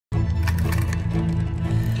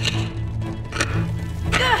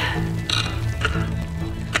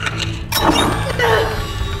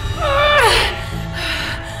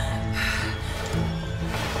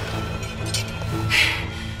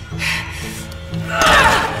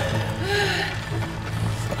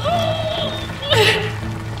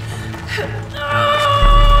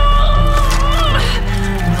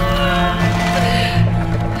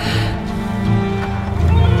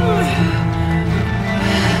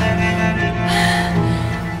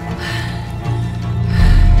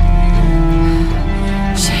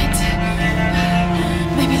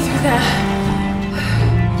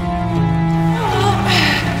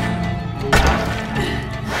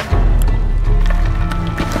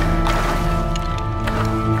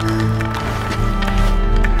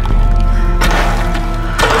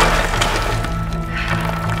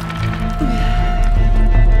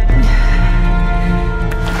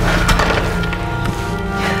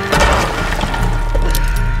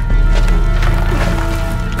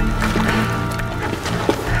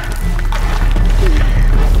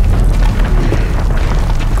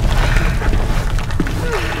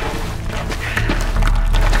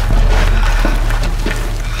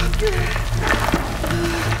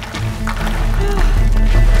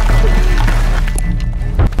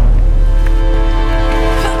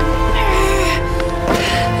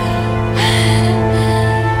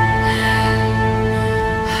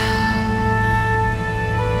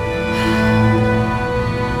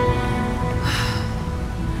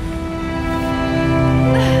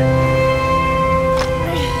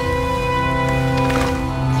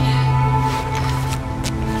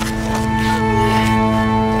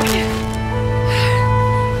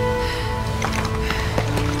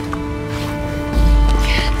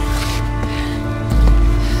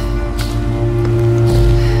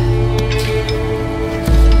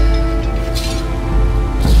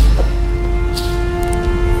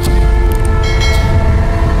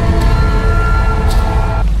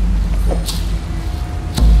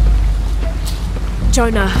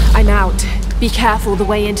Jonah, I'm out. Be careful, the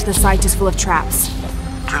way into the site is full of traps.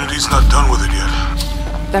 Trinity's not done with it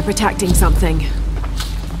yet. They're protecting something.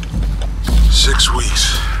 6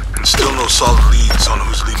 weeks, and still no solid leads on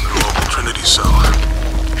who's leading the local Trinity cell.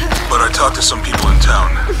 But I talked to some people in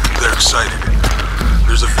town, and they're excited.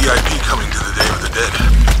 There's a VIP coming to the Day of the Dead.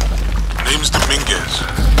 Name's Dominguez.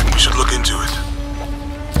 We should look into it.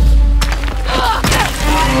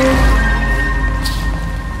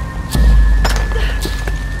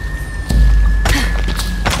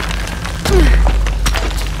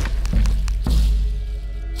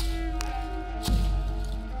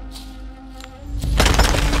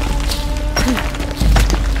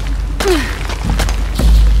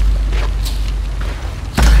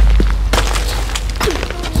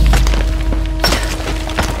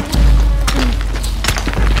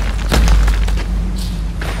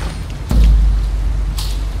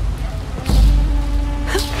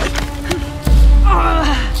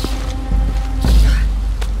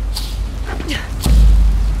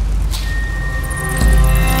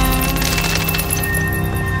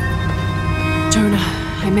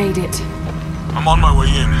 I'm on my way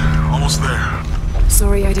in. Almost there.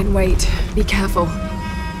 Sorry I didn't wait. Be careful.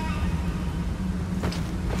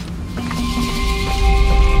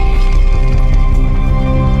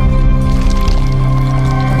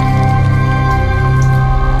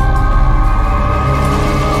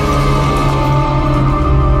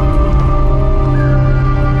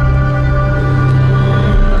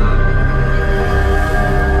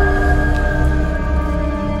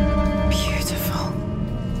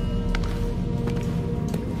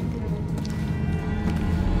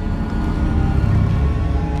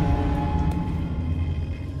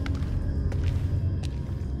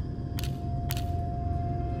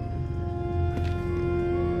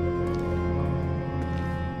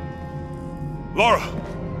 Lara!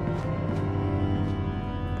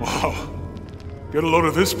 Wow. Get a load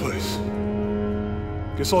of this place.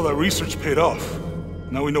 Guess all that research paid off.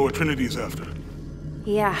 Now we know what Trinity is after.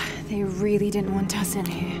 Yeah, they really didn't want us in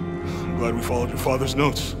here. I'm glad we followed your father's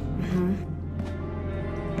notes.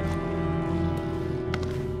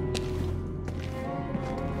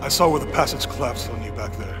 I saw where the passage collapsed on you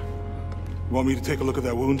back there. You want me to take a look at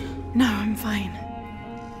that wound? No, I'm fine.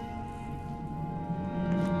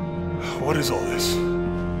 What is all this?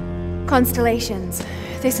 Constellations.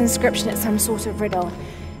 This inscription is some sort of riddle.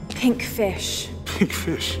 Pink fish. Pink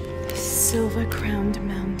fish? A silver-crowned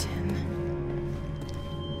mountain.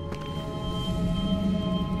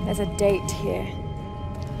 There's a date here.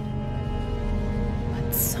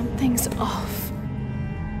 But something's off.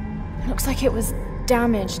 It looks like it was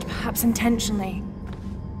damaged, perhaps intentionally.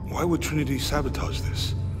 Why would Trinity sabotage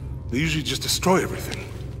this? They usually just destroy everything.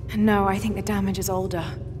 No, I think the damage is older.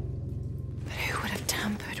 But who would have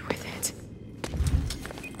tampered with it?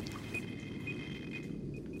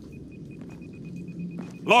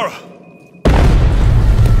 Lara!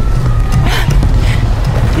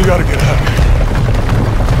 We gotta get out.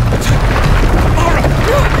 Lara! I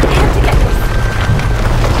have to get this.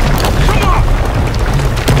 Come on!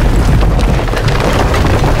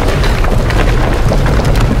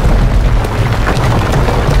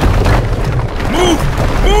 Move!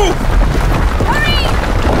 Move! Hurry!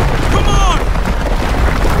 Come on!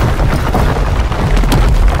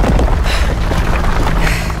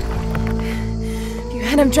 If you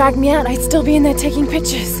hadn't dragged me out, I'd still be in there taking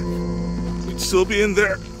pictures. We'd still be in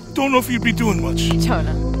there. Don't know if you'd be doing much.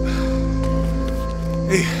 Jonah.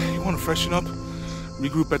 Hey, you want to freshen up?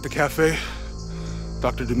 Regroup at the cafe?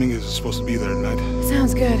 Dr. Dominguez is supposed to be there tonight.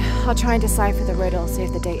 Sounds good. I'll try and decipher the riddle, see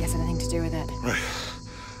if the date has anything to do with it. Right.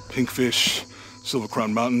 Pink fish, Silver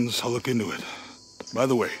Crown Mountains, I'll look into it. By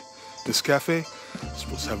the way, this cafe is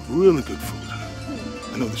supposed to have really good food.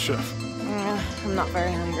 I know the chef. I'm not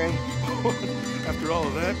very hungry. After all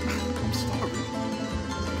of that, I'm starving.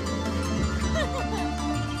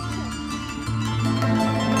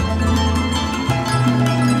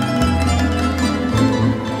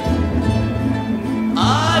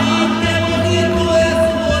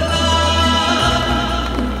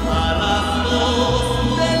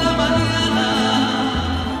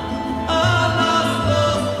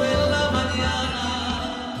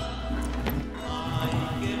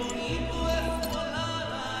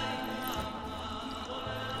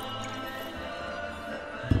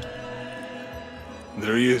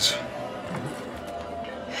 There he is.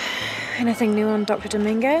 Anything new on Dr.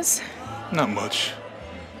 Dominguez? Not much.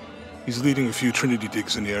 He's leading a few Trinity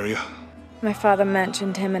digs in the area. My father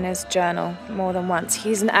mentioned him in his journal more than once.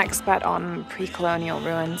 He's an expert on pre-colonial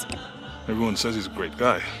ruins. Everyone says he's a great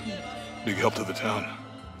guy. Big help to the town.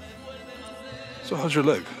 So how's your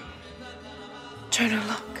leg? Jonah,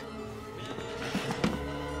 look.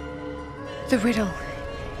 The riddle.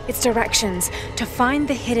 Its directions. To find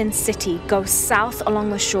the hidden city, go south along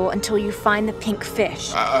the shore until you find the pink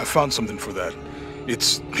fish. I found something for that.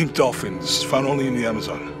 It's pink dolphins, found only in the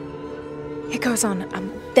Amazon. It goes on.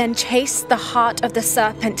 Then chase the heart of the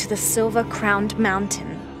serpent to the silver-crowned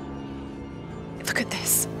mountain. Look at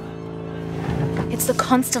this. It's the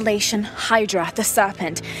constellation Hydra, the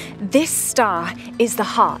serpent. This star is the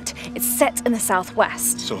heart. It's set in the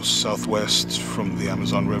southwest. So southwest from the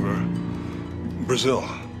Amazon River. Brazil.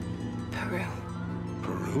 Peru.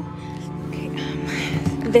 Peru? Okay,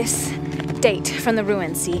 this date from the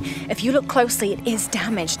ruins, see? If you look closely, it is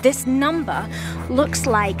damaged. This number looks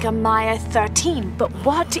like a Maya 13, but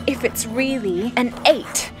what if it's really an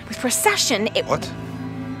 8? With precession, it... What?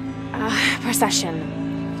 Precession.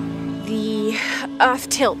 The Earth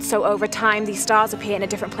tilts, so over time, these stars appear in a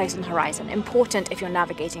different place on the horizon. Important if you're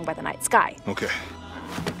navigating by the night sky. Okay.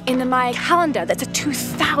 In the Maya calendar, that's a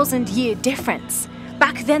 2,000-year difference.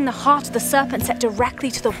 Back then, the heart of the serpent set directly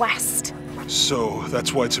to the west. So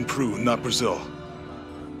that's why it's in Peru, not Brazil.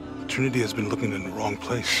 Trinity has been looking in the wrong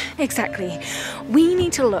place. Exactly. We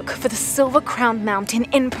need to look for the silver-crowned mountain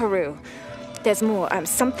in Peru. There's more.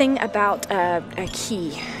 Something about a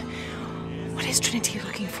key. What is Trinity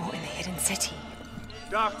looking for in the hidden city?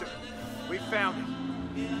 Doctor, we found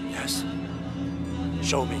it. Yes.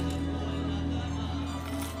 Show me.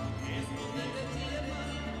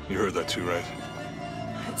 You heard that too, right?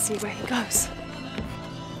 Let's see where he goes.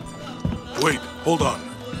 Wait, hold on.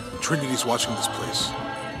 Trinity's watching this place.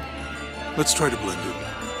 Let's try to blend in.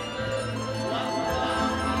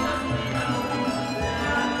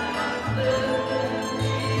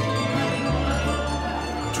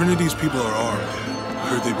 Trinity's people are armed. I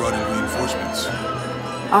heard they brought in reinforcements.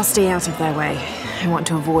 I'll stay out of their way. I want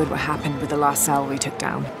to avoid what happened with the last cell we took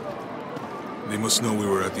down. They must know we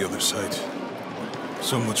were at the other site.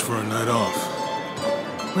 So much for a night off.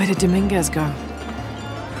 Where did Dominguez go?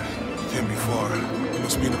 Can't be far. He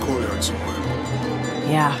must be in the courtyard somewhere.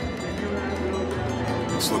 Yeah.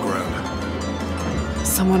 Let's look around.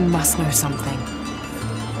 Someone must know something.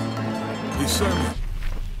 Hey, Sammy.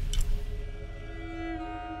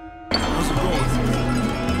 How's it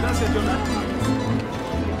going? Gracias, Jonah.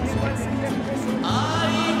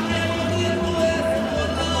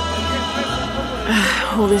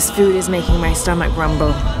 All this food is making my stomach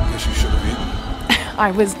rumble. Guess you should have eaten.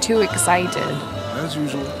 I was too excited. As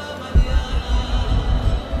usual.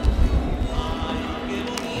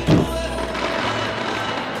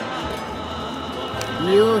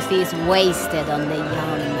 Youth is wasted on the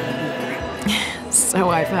young, my dear. So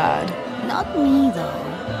I've heard. Not me, though.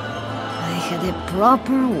 I had a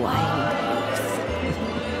proper wild youth.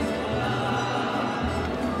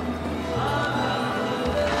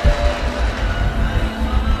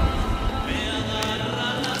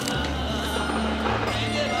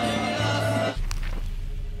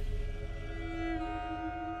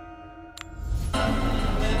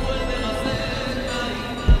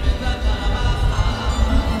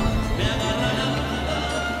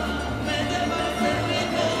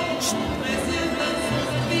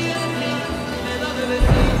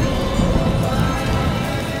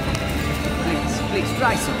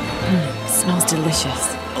 Try some. Smells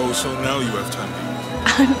delicious. Oh, so now you have time to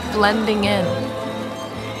eat. I'm blending in.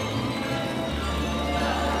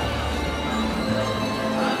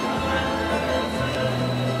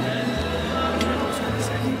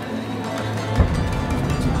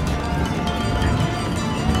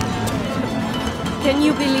 Can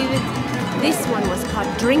you believe it? This one was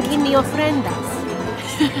caught drinking the ofrendas.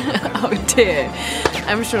 Oh dear.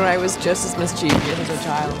 I'm sure I was just as mischievous as a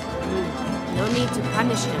child. No need to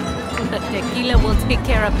punish him. Tequila will take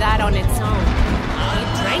care of that on its own. He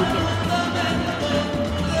drank it.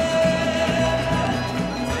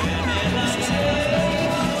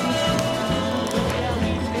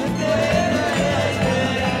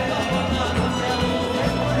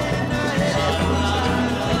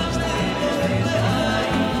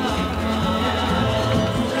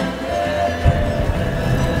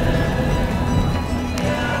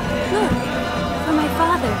 Look, for my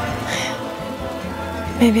father.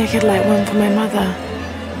 Maybe I could light one for my mother.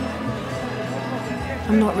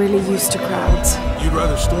 I'm not really used to crowds. You'd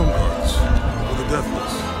rather storm guards or the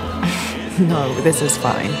deathless? No, this is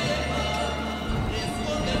fine.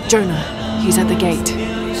 Jonah, he's at the gate.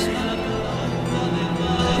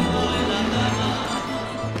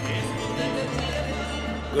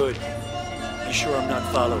 Good. Be sure I'm not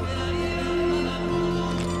followed.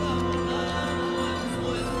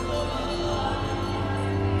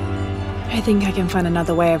 I think I can find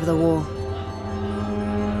another way over the wall.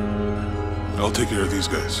 I'll take care of these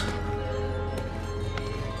guys.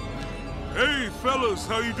 Hey, fellas,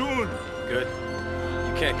 how you doing? Good.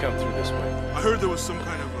 You can't come through this way. I heard there was some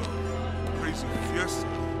kind of crazy fiesta,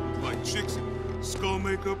 like chicks in skull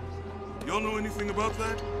makeup. Y'all know anything about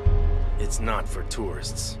that? It's not for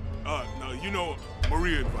tourists. No, you know,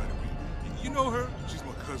 Maria invited me. You know her? She's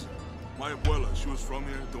my cousin. My abuela, she was from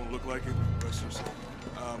here, don't look like it, rest her soul.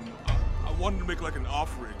 I wanted to make like an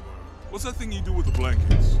offering. What's that thing you do with the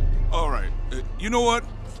blankets? All right, you know what?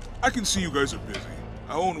 I can see you guys are busy.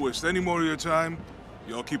 I won't waste any more of your time.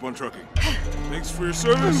 Y'all keep on trucking. Thanks for your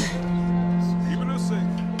service. Keeping us safe.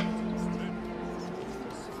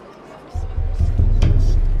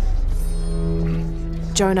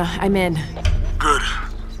 Jonah, I'm in. Good.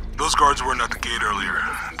 Those guards weren't at the gate earlier.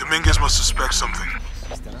 Dominguez must suspect something.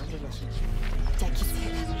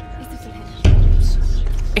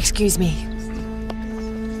 Excuse me.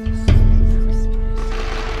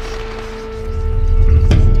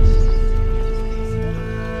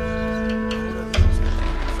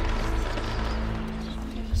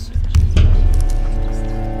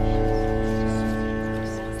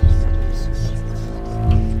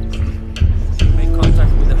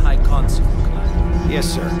 Yes,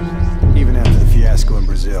 sir. Even after the fiasco in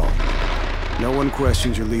Brazil. No one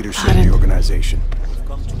questions your leadership of the organization. We've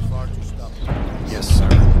come too far to stop. Yes, sir.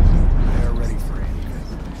 They are ready for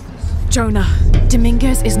anything. Jonah,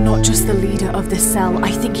 Dominguez is not just the leader of this cell.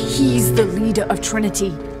 I think he's the leader of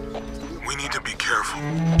Trinity. We need to be careful.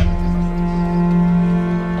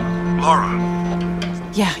 Lara.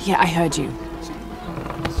 Yeah, I heard you.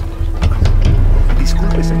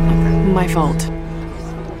 Disculpe, señorita. My fault.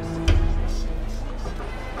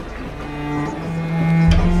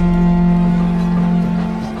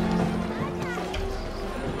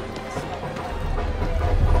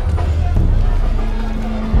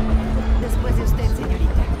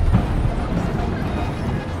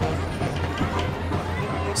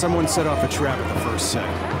 Someone set off a trap at the first sight.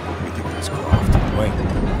 We think it was Croft. Wait,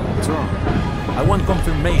 What's wrong? I want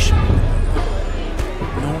confirmation.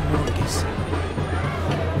 No more guessing.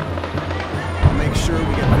 I'll make sure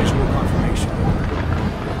we get visual confirmation.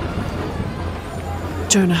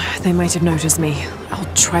 Jonah, they might have noticed me.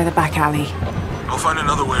 I'll try the back alley. I'll find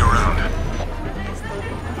another way around.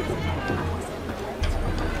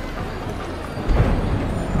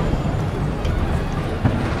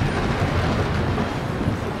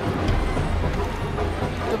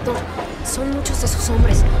 Son muchos esos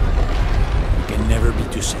hombres. You can never be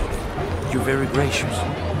too safe. You're very gracious.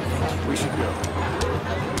 We should go.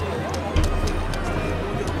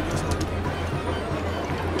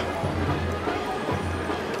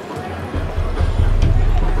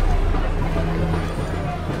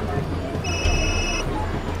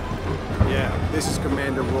 Yeah, this is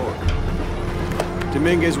Commander Rourke.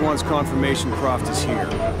 Dominguez wants confirmation Croft is here.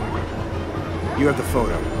 You have the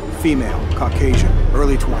photo. Female, Caucasian,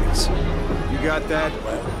 early 20s. You got that?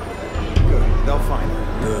 Good. They'll find her.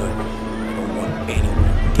 Good. I don't want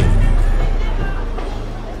anyone getting in.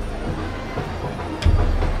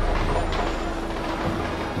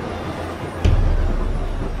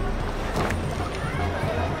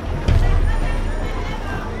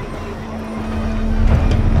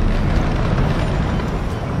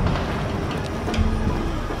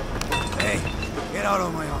 Hey, get out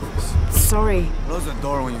of my office. Sorry. Close the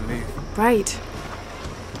door when you leave. Right.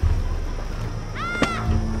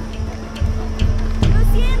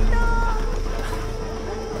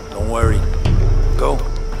 Don't worry. Go.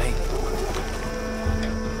 Hey.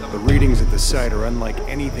 The readings at the site are unlike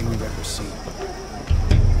anything we've ever seen.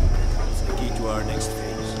 It's the key to our next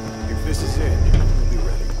phase. If this is it, we'll be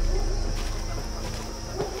ready.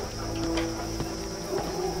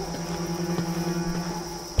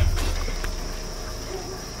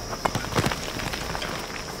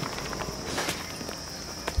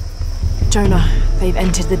 Jonah, they've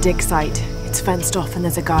entered the dig site. It's fenced off and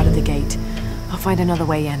there's a guard at the gate. I'll find another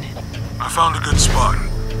way in. I found a good spot.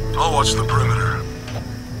 I'll watch the perimeter.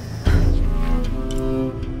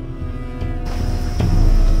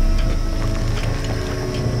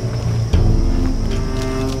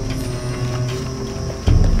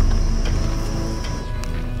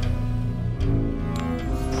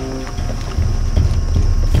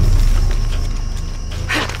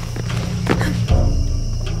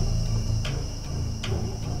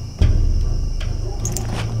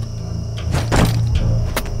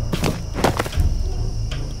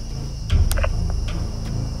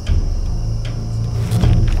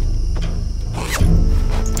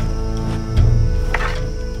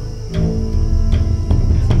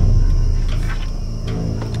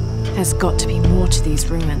 There's got to be more to these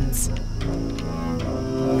ruins.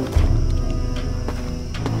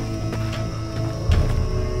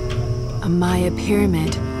 Maya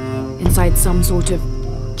pyramid inside some sort of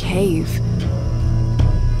cave.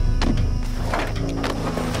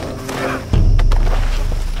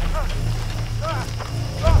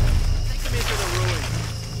 Take him into the ruins.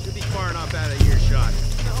 Should be far enough out of earshot.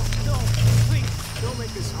 No, please, don't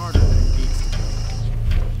make this harder than it needs to be.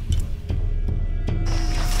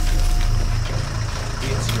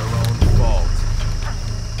 It's your own fault.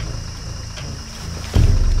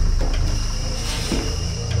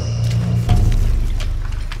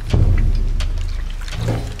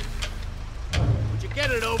 Would you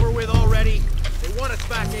get it over with already? They want us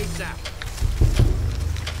back ASAP.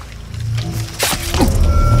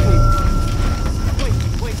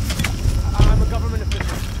 Wait. I'm a government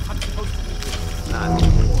official. I'm supposed to be... Not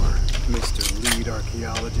anymore, Mr. Lead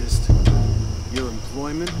Archaeologist. Your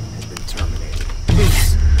employment has been terminated.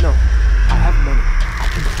 Please, no. I have money. I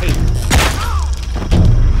can pay.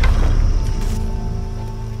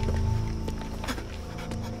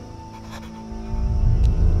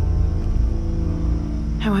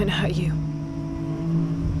 I won't hurt you.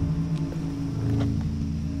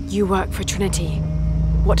 You work for Trinity.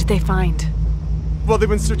 What did they find? Well, they've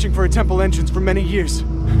been searching for a temple entrance for many years.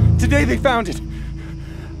 Today they found it.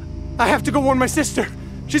 I have to go warn my sister.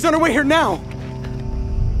 She's on her way here now.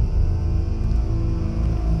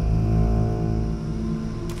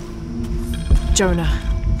 Jonah,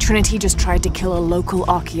 Trinity just tried to kill a local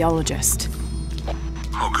archaeologist.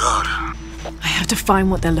 Oh God. I have to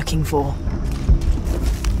find what they're looking for.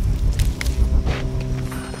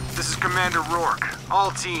 This is Commander Rourke.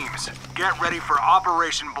 All teams, get ready for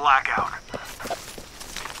Operation Blackout.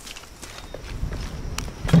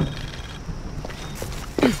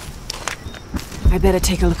 I better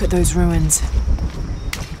take a look at those ruins.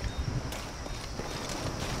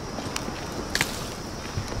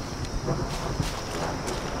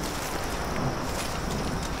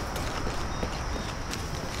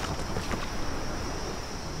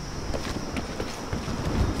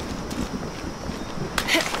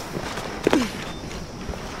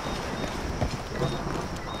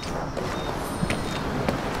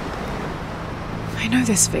 I know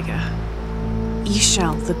this figure.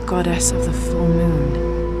 Ishel, the goddess of the full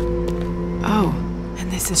moon. Oh,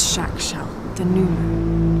 and this is Shakshel, the new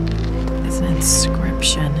moon. There's an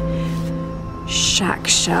inscription.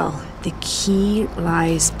 Shakshel, the key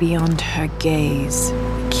lies beyond her gaze.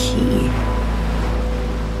 The key.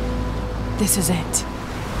 This is it.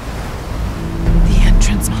 The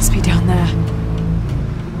entrance must be down there.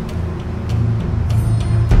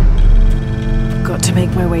 Got to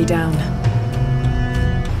make my way down.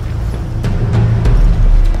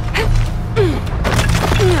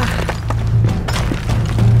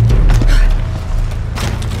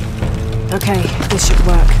 Okay, this should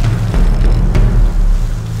work.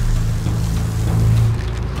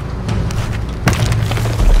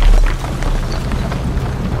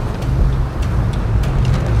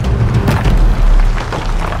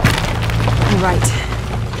 All right.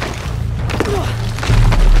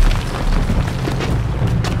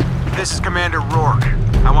 This is Commander Rourke.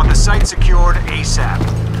 I want the site secured ASAP.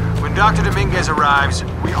 When Dr. Dominguez arrives,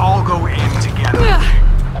 we all go in together.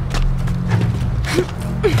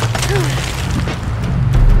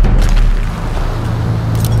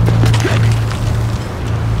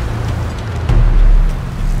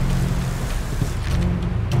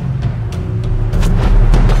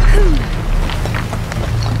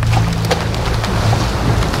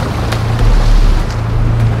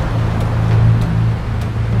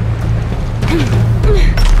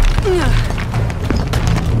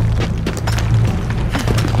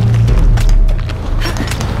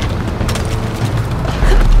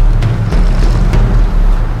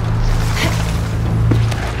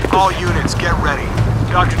 All units, get ready.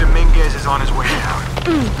 Dr. Dominguez is on his way down.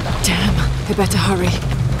 Damn, they better hurry.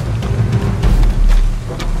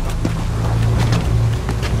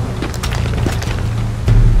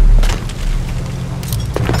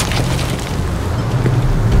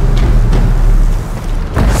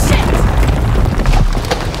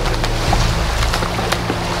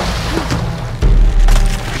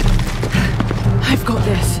 I've got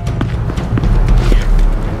this.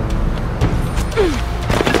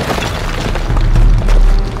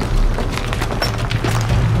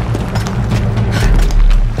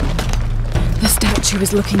 The statue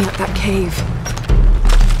is looking at that cave.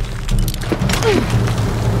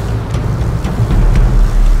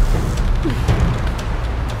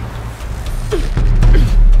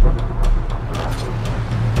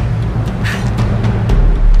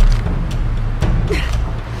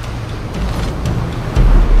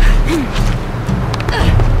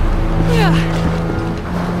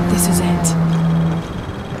 This is it.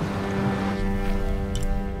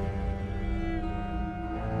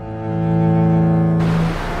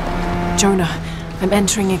 Jonah, I'm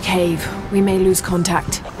entering a cave. We may lose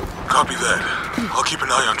contact. Copy that. I'll keep an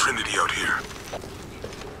eye on Trinity out here.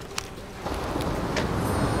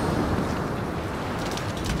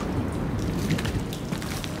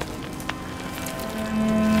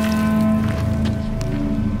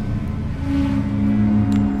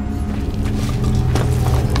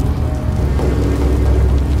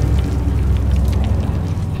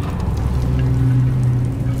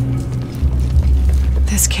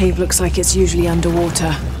 This cave looks like it's usually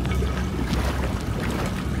underwater.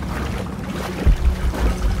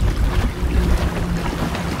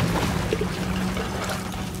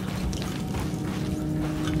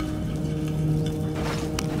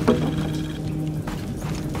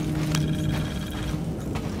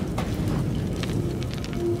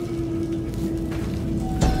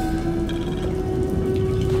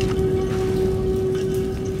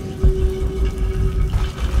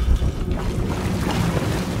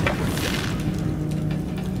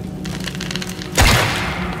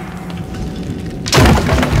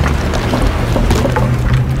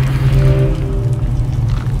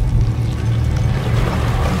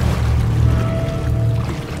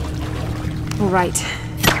 Right.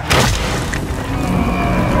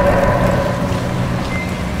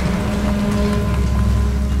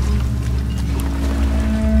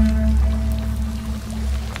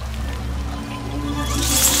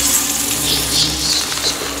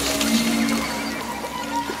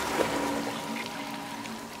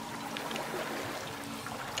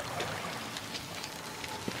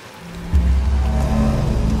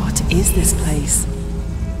 What is this place?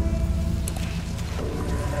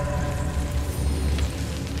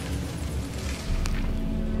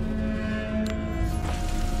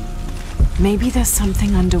 Maybe there's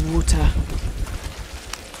something underwater.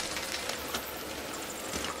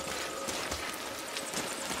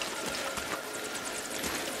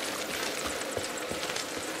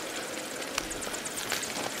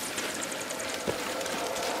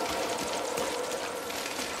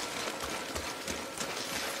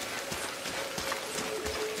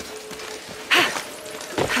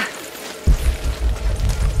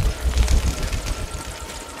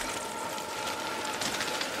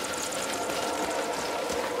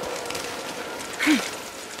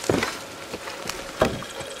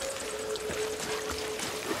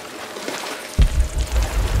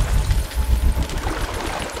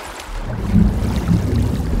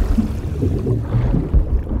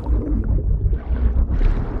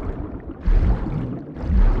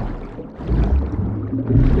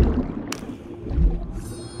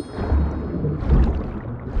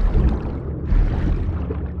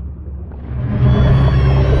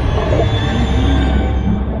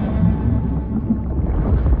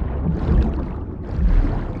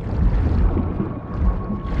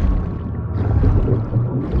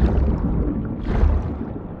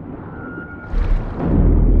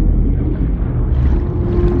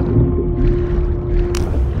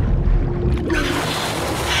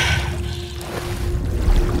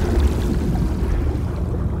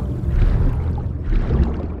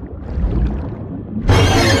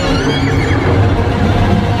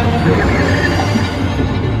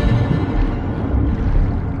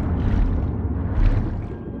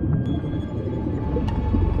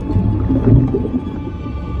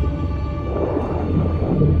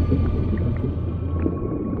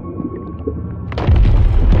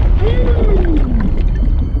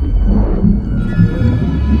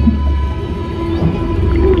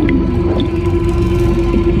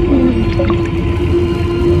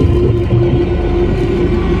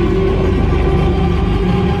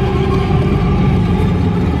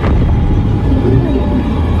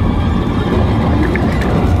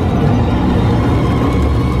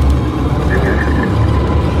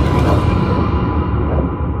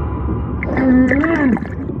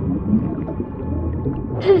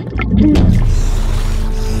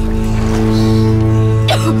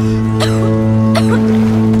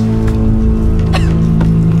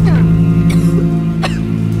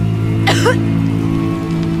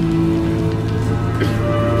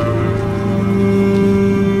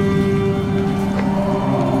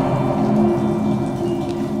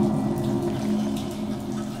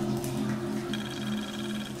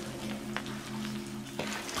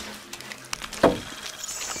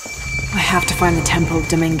 I have to find the temple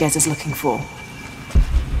Dominguez is looking for.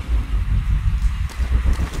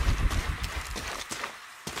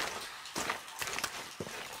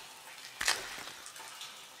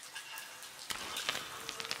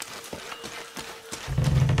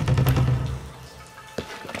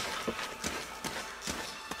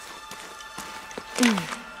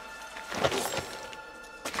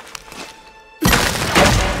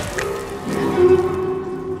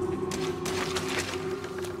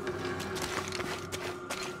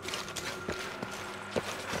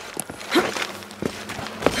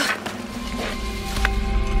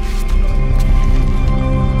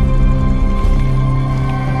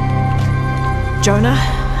 Jonah,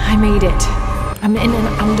 I made it. I'm in an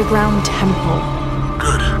underground temple.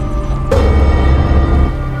 Good.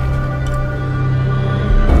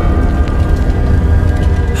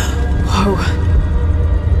 Whoa.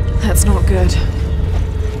 That's not good.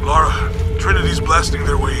 Lara, Trinity's blasting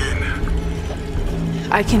their way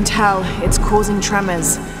in. I can tell. It's causing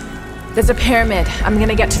tremors. There's a pyramid. I'm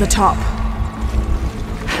gonna get to the top.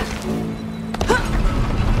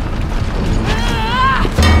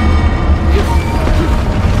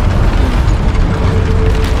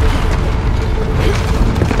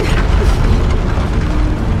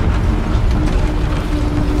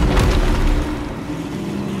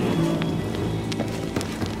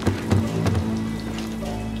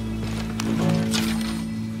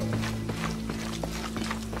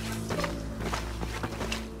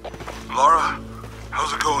 Lara,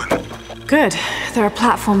 how's it going? Good. There are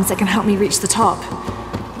platforms that can help me reach the top.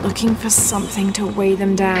 Looking for something to weigh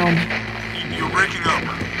them down. You're breaking up.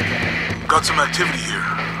 Got some activity here.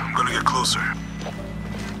 I'm gonna get closer.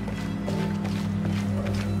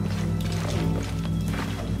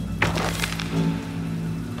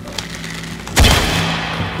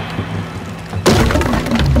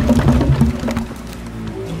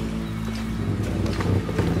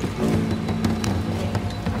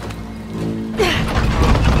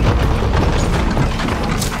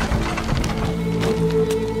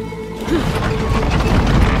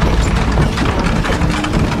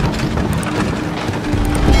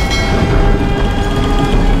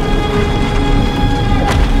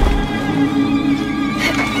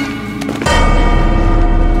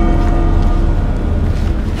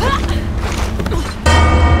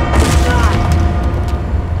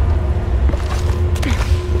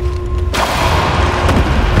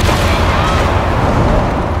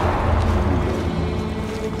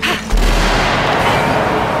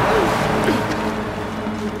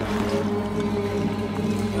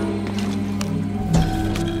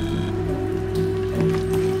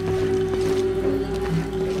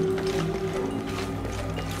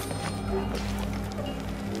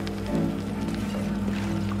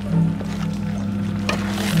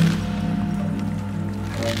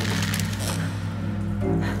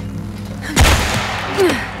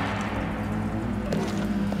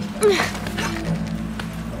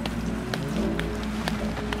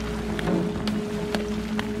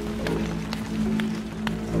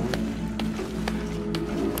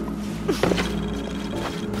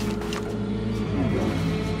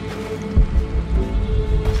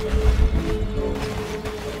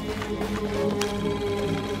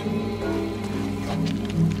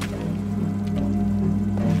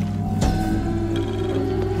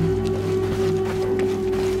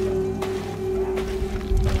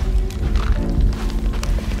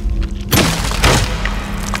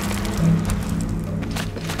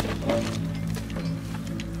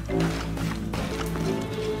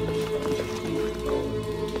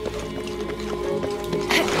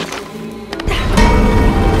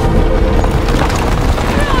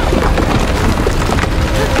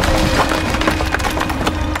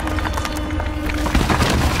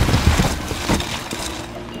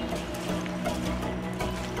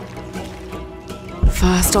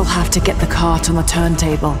 First, I'll have to get the cart on the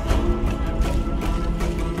turntable.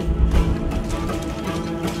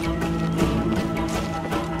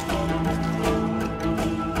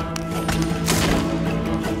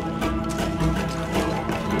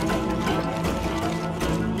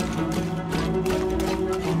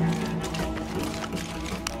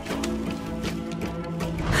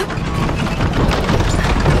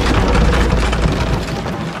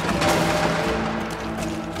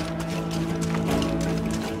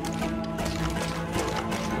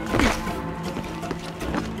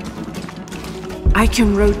 I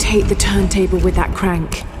can rotate the turntable with that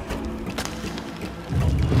crank.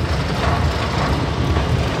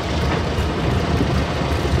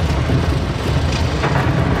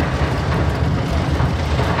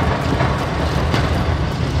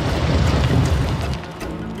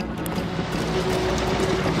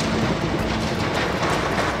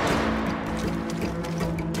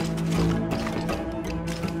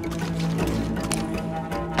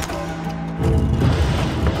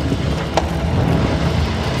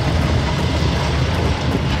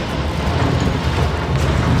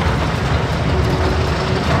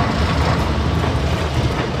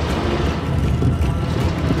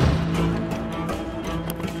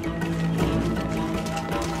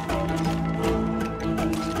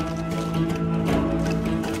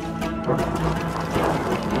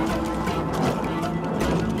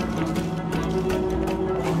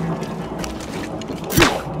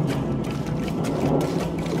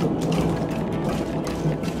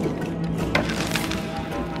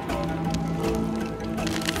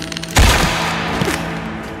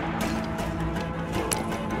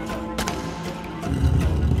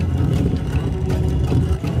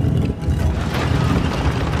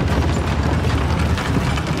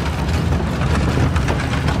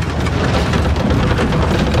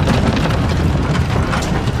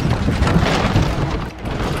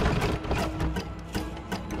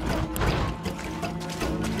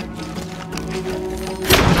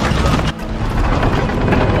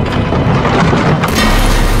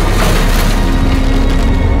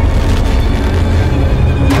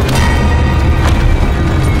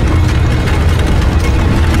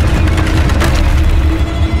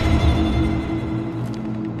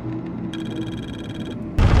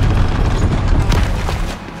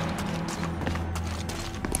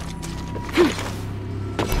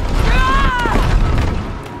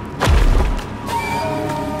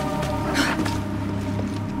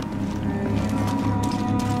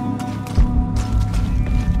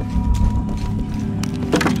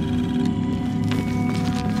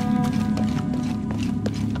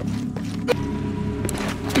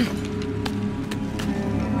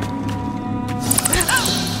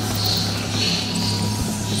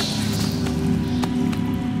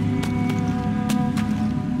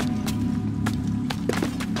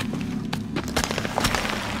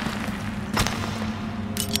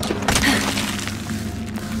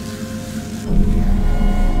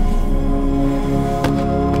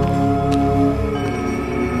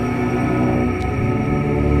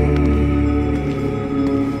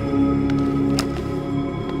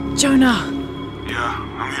 Jonah! Yeah,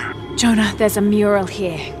 I'm here. Jonah, there's a mural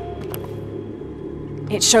here.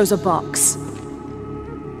 It shows a box.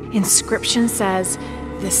 Inscription says,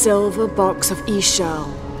 "The silver box of Ishal."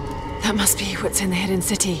 That must be what's in the hidden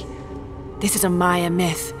city. This is a Maya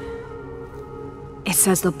myth. It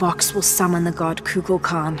says the box will summon the god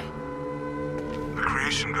Kukulkan. The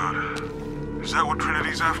creation god. Is that what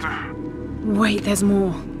Trinity's after? Wait, there's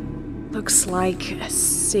more. Looks like a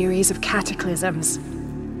series of cataclysms.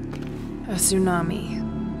 A tsunami.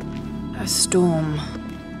 A storm.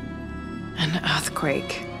 An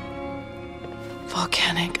earthquake.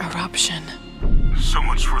 Volcanic eruption. So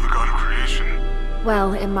much for the god of creation.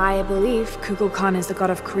 Well, in Maya belief, Kukulkan is the god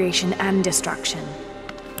of creation and destruction.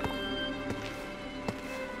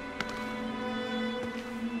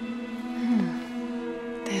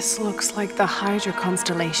 This looks like the Hydra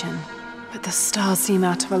constellation, but the stars seem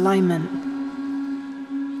out of alignment.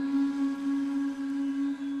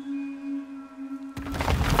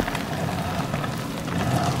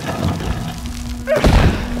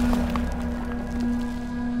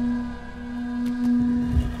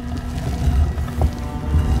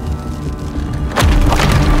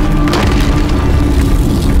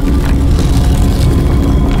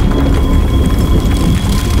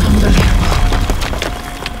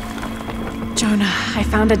 I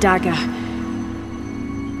found a dagger.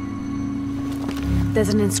 There's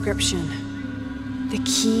an inscription. The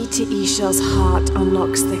key to Ishal's heart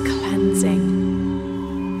unlocks the cleansing.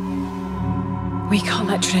 We can't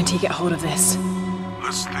let Trinity get hold of this.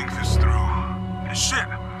 Let's think this through. Hey, shit!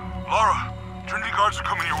 Lara, Trinity guards are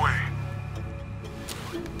coming your way.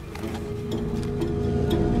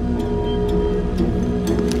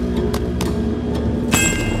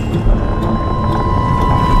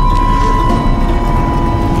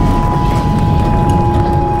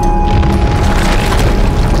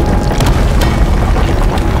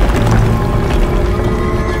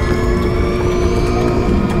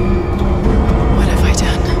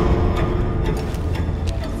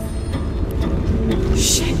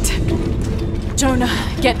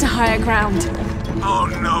 Get to higher ground. Oh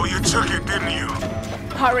no, you took it, didn't you?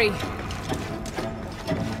 Hurry.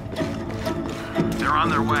 They're on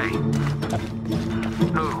their way.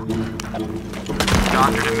 Who?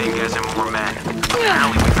 Dr. Dominguez and more men.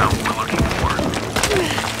 Apparently we found what we're looking for.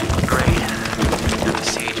 Great. And the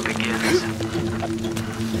siege begins.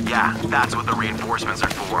 Yeah, that's what the reinforcements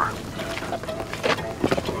are for.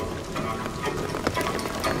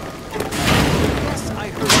 Yes, I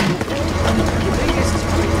heard you. Dominguez is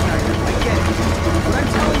coming tonight. I get it. What I'm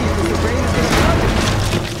telling you is the rain is gonna come.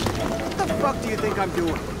 What the fuck do you think I'm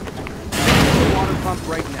doing? Fixing the water pump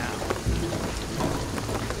right now.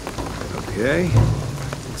 Okay.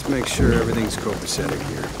 Let's make sure everything's copacetic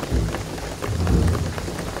here.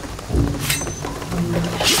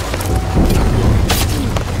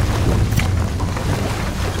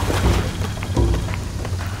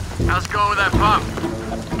 How's it going with that pump?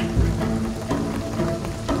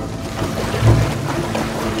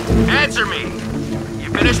 Answer me! You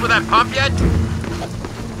finished with that pump yet?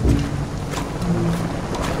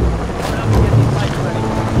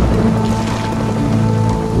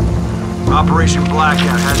 Operation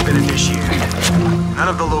Blackout has been initiated. None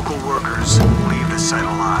of the local workers leave the site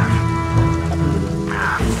alive.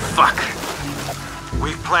 Ah, fuck.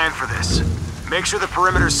 We've planned for this. Make sure the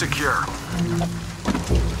perimeter's secure.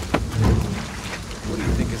 What do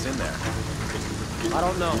you think is in there? I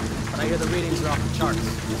don't know, but I hear the readings are off the charts.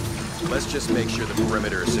 Let's just make sure the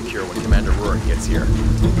perimeter is secure when Commander Rourke gets here.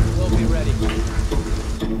 We'll be ready.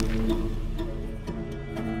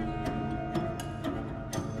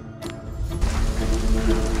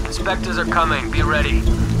 Inspectors are coming. Be ready.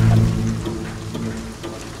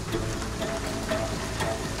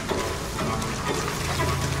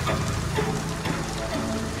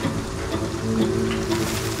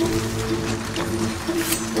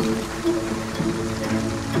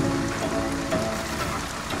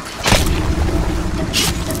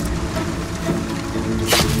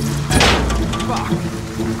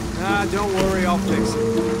 Don't worry, I'll fix it.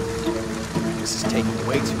 This is taking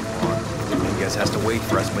way too long. Dominguez has to wait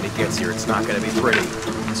for us when he gets here. It's not gonna be pretty.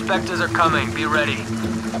 Inspectors are coming. Be ready.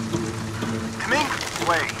 Dominguez,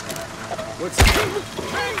 wait. What's that?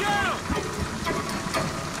 Hang down!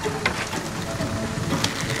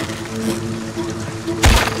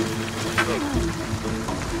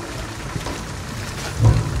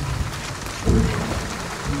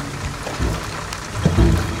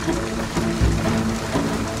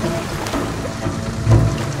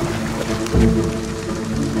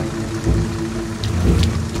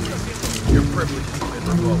 Your privilege has been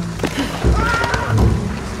revoked.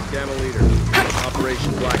 Gamma Leader.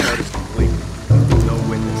 Operation Blackout is complete. No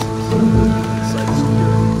witnesses. The site is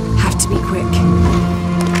secure. Have to be quick.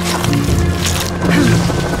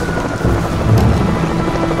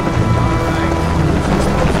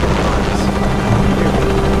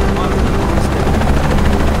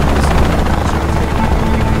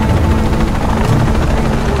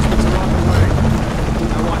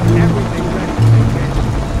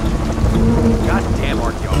 Goddamn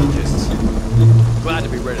archaeologists. Glad to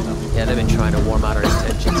be rid of them. Yeah, they've been trying to warm out our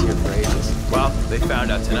intentions here for ages. Well, they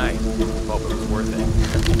found out tonight. Hope it was worth it.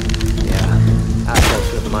 Yeah, assholes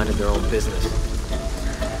should have minded their own business.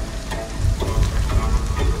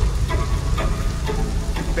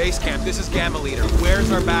 Base camp, this is Gamma Leader.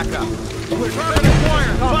 Where's our backup? We're trying to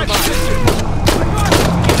acquire. Find position.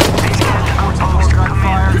 Outpost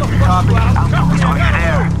gunfire. Copy. Outpost on your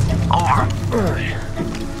air. Over.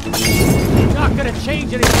 Not gonna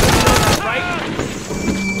change anything, right?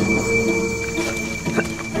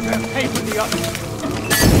 You're gonna pay for the others.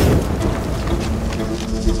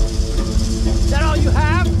 Is that all you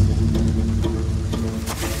have?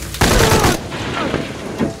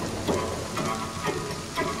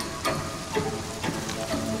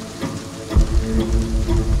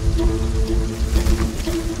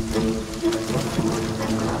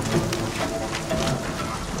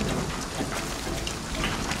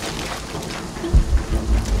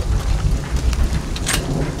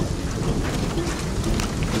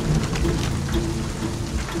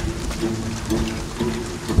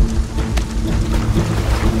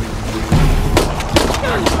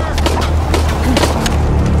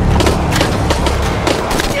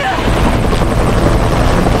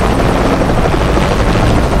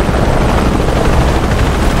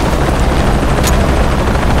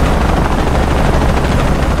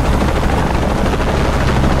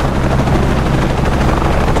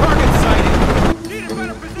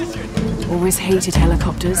 Always hated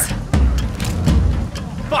helicopters.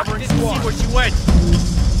 Fuck, didn't see where she went.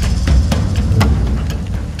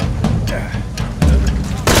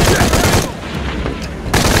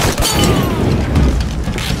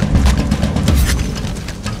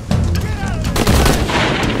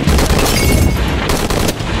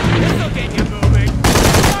 This'll get you moving.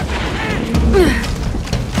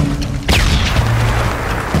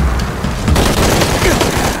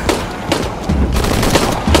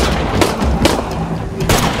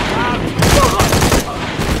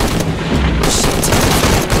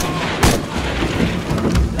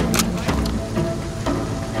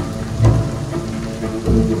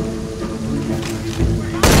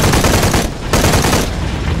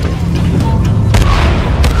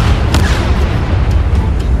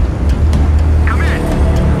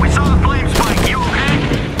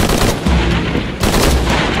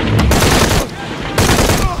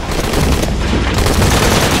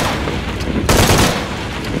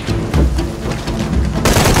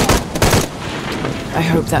 I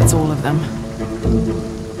hope that's all of them.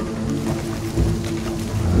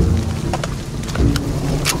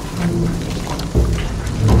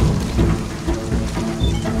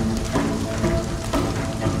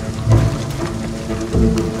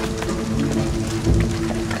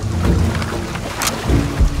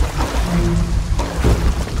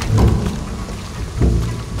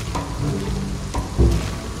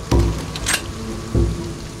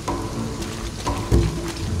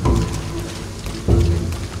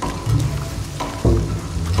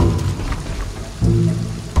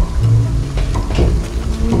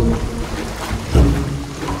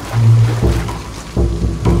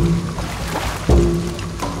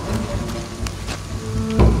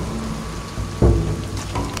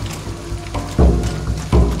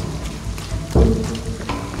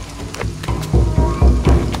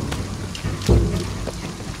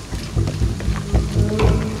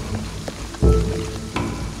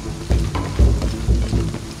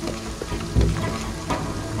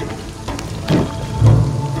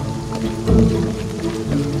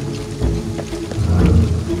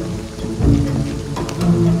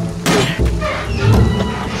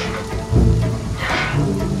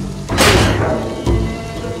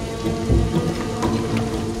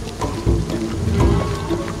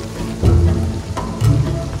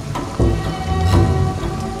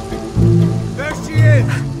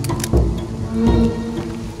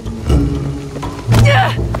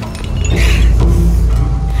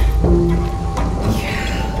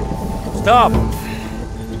 Stop!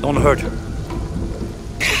 Don't hurt her.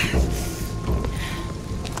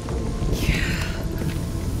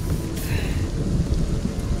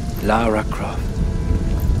 Lara Croft.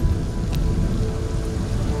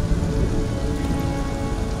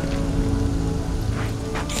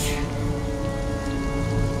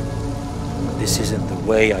 This isn't the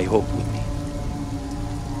way I hoped would be.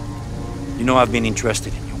 You know I've been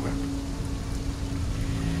interested in your work.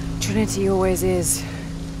 Trinity always is.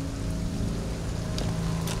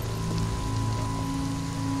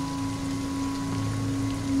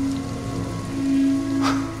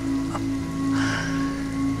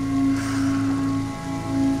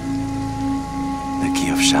 The key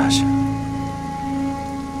of Shasha.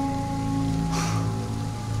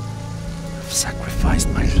 I've sacrificed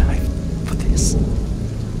my life for this.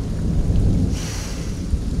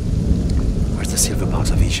 Where's the silver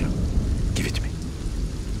box of Isha? Give it to me.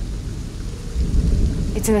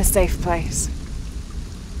 It's in a safe place.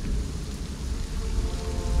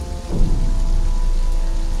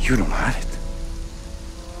 You don't have it.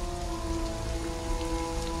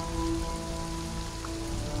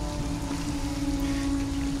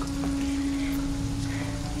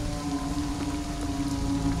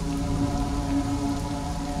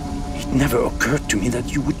 It never occurred to me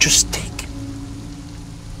that you would just take.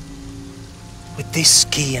 With this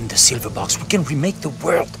key and the silver box, we can remake the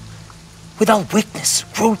world without weakness,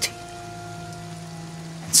 cruelty.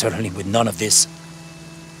 And certainly with none of this.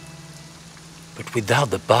 But without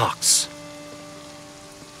the box,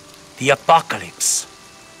 the apocalypse,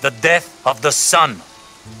 the death of the sun.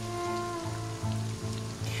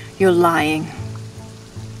 You're lying.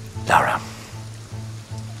 Lara,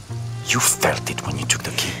 you felt it when you took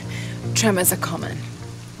the key. Tremors are common.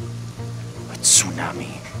 A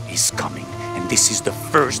tsunami is coming, and this is the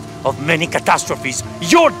first of many catastrophes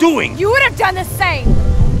you're doing! You would have done the same!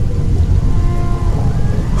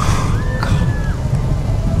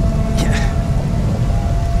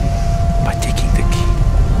 By taking the key,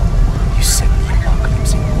 you set the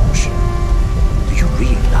apocalypse in motion. Do you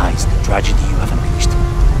realize the tragedy you have unleashed?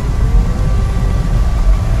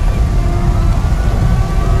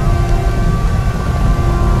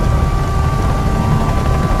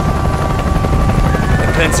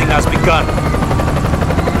 The cleansing has begun.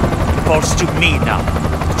 It falls to me now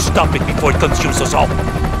to stop it before it consumes us all.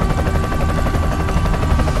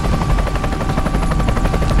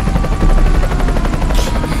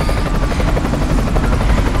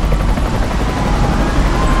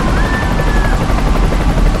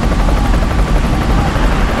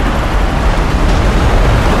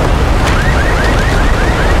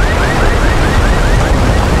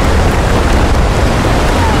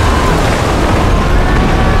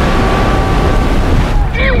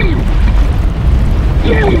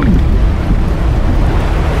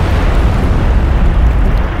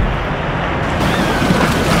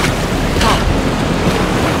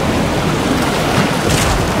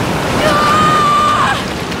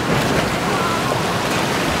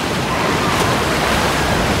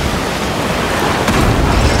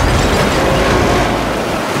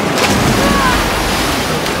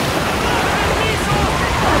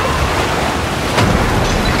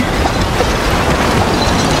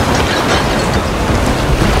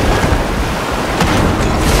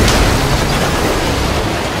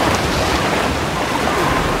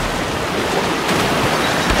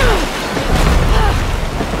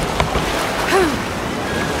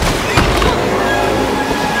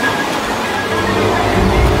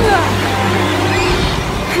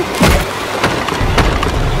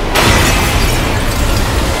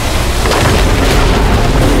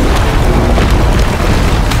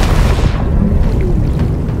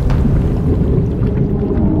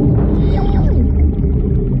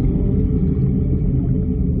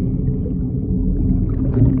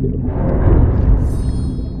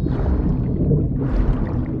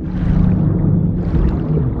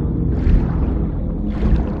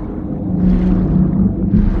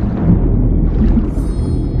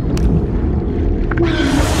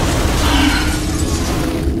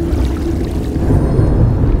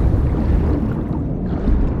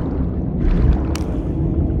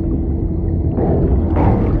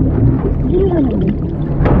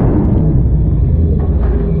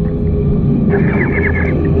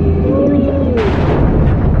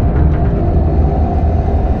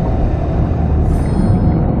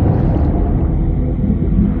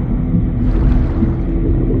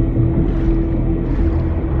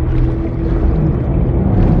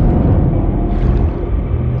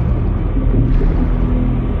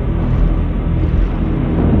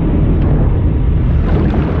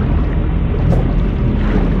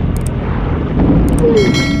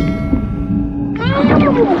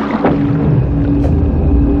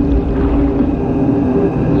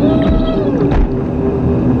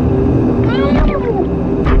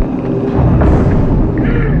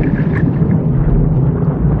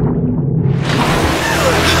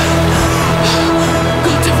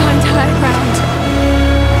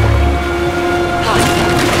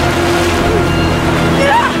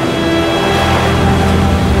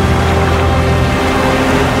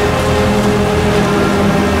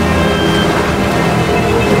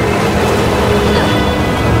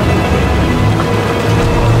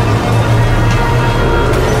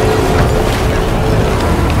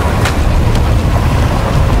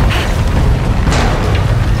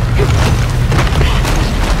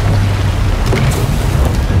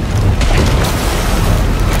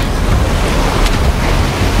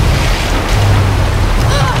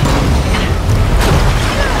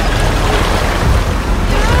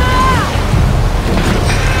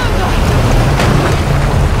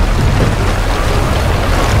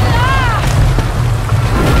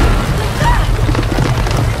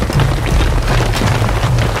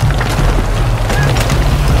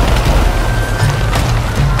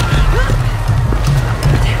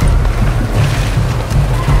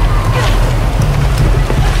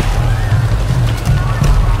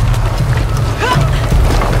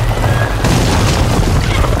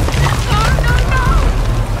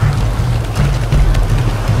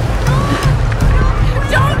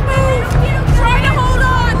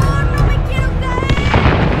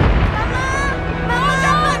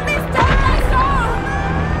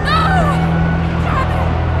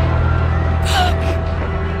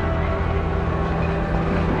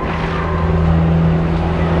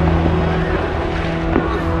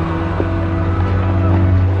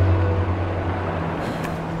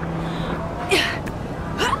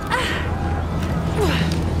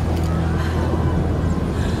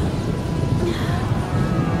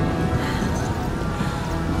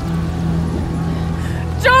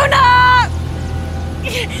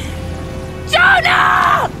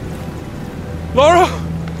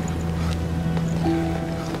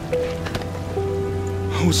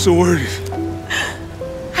 was so worried.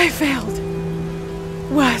 I failed.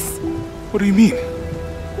 Worse. What do you mean?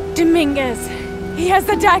 Dominguez. He has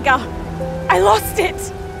the dagger. I lost it.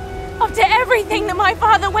 After everything that my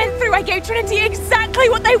father went through, I gave Trinity exactly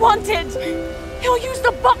what they wanted. He'll use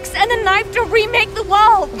the box and the knife to remake the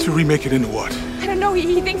world. To remake it into what? I don't know.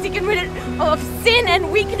 He thinks he can rid it of sin and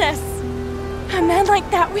weakness. A man like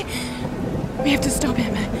that, we have to stop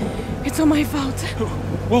him. It's all my fault.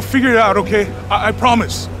 We'll figure it out, okay? I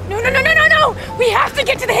promise. No! We have to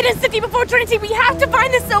get to the hidden city before Trinity. We have to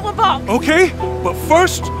find the silver box. Okay, but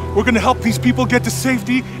first, we're gonna help these people get to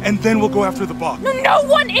safety, and then we'll go after the box. No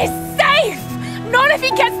one is safe! Not if he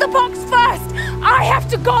gets the box first! I have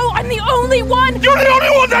to go! I'm the only one! You're the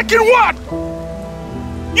only one that can what?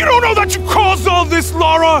 You don't know that you caused all this,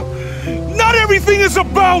 Lara! Not everything is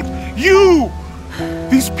about you!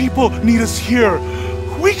 These people need us here.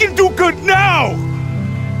 We can do good now!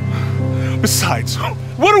 Besides,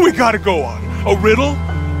 what do we gotta go on? A riddle?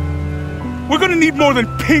 We're gonna need more than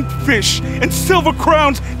pink fish and silver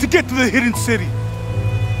crowns to get to the hidden city.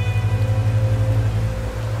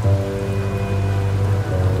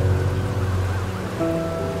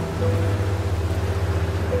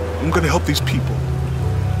 I'm gonna help these people.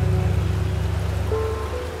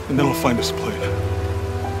 And then we'll find us a plane.